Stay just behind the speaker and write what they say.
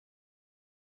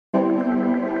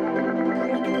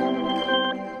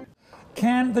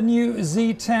Can the new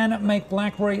Z10 make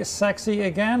BlackBerry sexy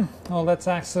again? Well, let's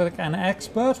ask an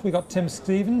expert. We got Tim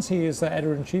Stevens. He is the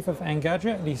editor-in-chief of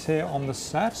Engadget, and he's here on the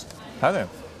set. Hi there.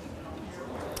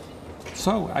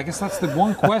 So, I guess that's the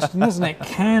one question, isn't it?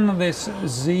 Can this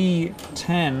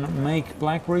Z10 make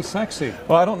BlackBerry sexy?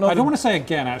 Well, I don't know. I don't want to say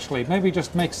again, actually. Maybe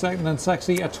just make them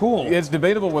sexy at all. It's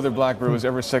debatable whether BlackBerry was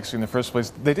ever sexy in the first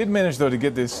place. They did manage, though, to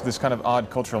get this kind of odd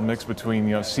cultural mix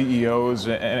between CEOs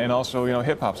and also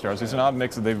hip hop stars. It's an odd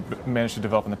mix that they've managed to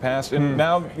develop in the past. And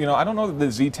now I don't know that the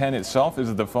Z10 itself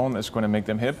is the phone that's going to make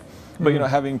them hip. But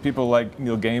having people like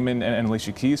Neil Gaiman and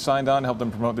Alicia Keys signed on, help them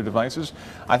promote their devices,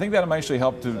 I think that might actually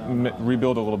help to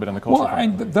rebuild a little bit on the culture. Well,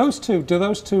 and those two, do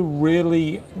those two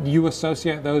really, you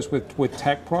associate those with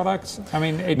tech products? I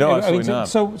mean, no, absolutely not.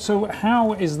 So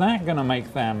how is that going to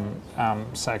make them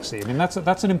sexy? I mean,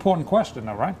 that's an important question,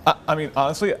 though, right? I mean,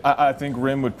 honestly, I think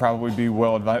RIM would probably be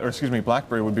well advised, or excuse me,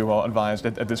 BlackBerry would be well advised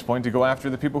at this point to go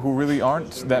after the people who really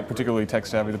aren't that particularly tech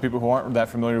savvy, the people who aren't that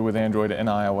familiar with Android and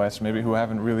iOS, maybe who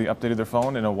haven't really updated their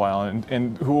phone in a while,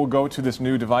 and who will go to this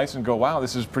new device and go, wow,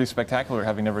 this is pretty spectacular,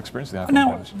 having never experienced the iPhone.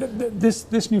 Now,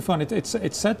 this new phone,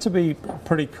 it's said to be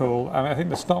pretty cool. I mean, I think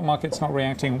the stock market's not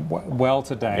reacting well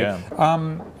today,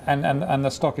 and the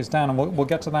stock is down, and we'll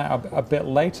get to that a bit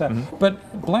later.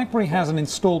 But BlackBerry has an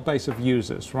installed base of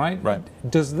users, right? Right.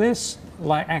 Does this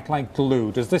act like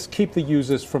glue? Does this keep the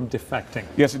users from defecting?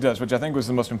 Yes, it does, which I think was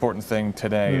the most important thing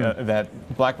today, that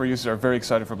BlackBerry users are very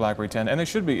excited for BlackBerry 10, and they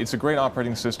should be. It's a great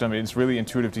operating system. It's really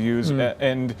intuitive to use,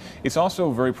 and it's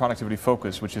also very productivity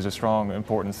focused, which is a strong,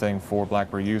 important thing for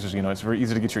BlackBerry users. It's very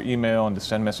easy to get your email and to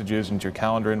send messages and your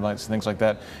calendar invites and things like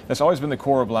that. That's always been the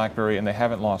core of BlackBerry, and they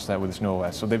haven't lost that with this new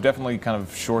OS. So they've definitely kind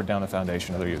of shored down the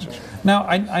foundation of their users. Now,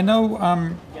 I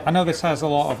know this has a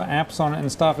lot of apps on it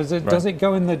and stuff. Does it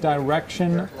go in the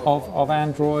direction of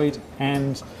Android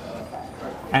and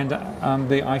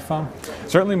the iPhone?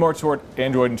 Certainly more toward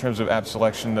Android in terms of app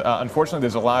selection. Unfortunately,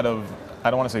 there's a lot of, I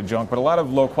don't want to say junk, but a lot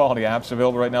of low-quality apps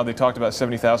available right now. They talked about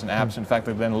 70,000 apps. In fact,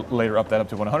 they then later upped that up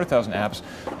to 100,000 apps.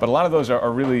 But a lot of those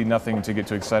are really nothing to get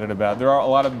too excited about. There are a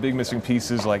lot of big missing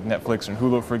pieces like Netflix and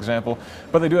Hulu, for example.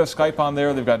 But they do have Skype on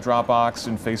there. They've got Dropbox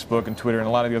and Facebook and Twitter and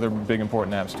a lot of the other big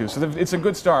important apps too. So it's a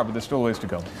good start, but there's still a ways to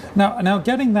go. Now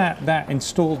getting that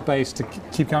installed base to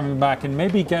keep coming back, and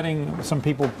maybe getting some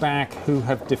people back who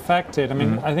have defected. I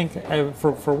mean, I think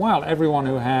for a while, everyone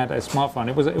who had a smartphone,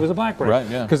 it was a BlackBerry, right?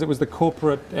 Yeah, because it was the corporate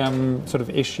sort of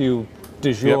issue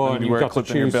du jour, and you got to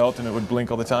choose on your belt, and it would blink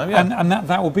all the time. And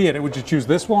that would be it. It would just choose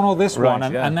this one or this one,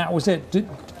 and that was it.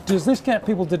 Does this get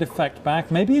people to defect back?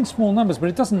 Maybe in small numbers, but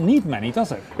it doesn't need many,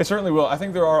 does it? It certainly will. I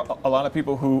think there are a lot of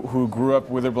people who grew up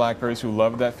with their BlackBerries, who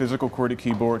loved that physical QWERTY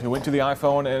keyboard, who went to the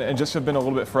iPhone and just have been a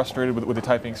little bit frustrated with the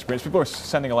typing experience. People are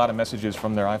sending a lot of messages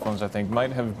from their iPhones, I think,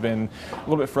 might have been a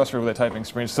little bit frustrated with that typing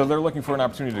experience. So they're looking for an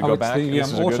opportunity to go back.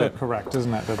 It's the autocorrect,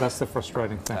 isn't it? That's the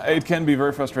frustrating thing. It can be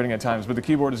very frustrating at times, but the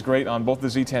keyboard is great on both the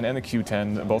Z10 and the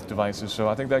Q10, both devices. So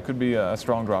I think that could be a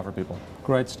strong draw for people.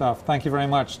 Great stuff. Thank you very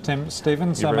much, Tim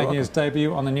Stevens, making his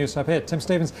debut on the News Hub here. Tim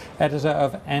Stevens, editor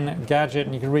of Engadget,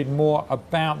 and you can read more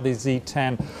about the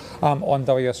Z10 on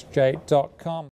WSJ.com.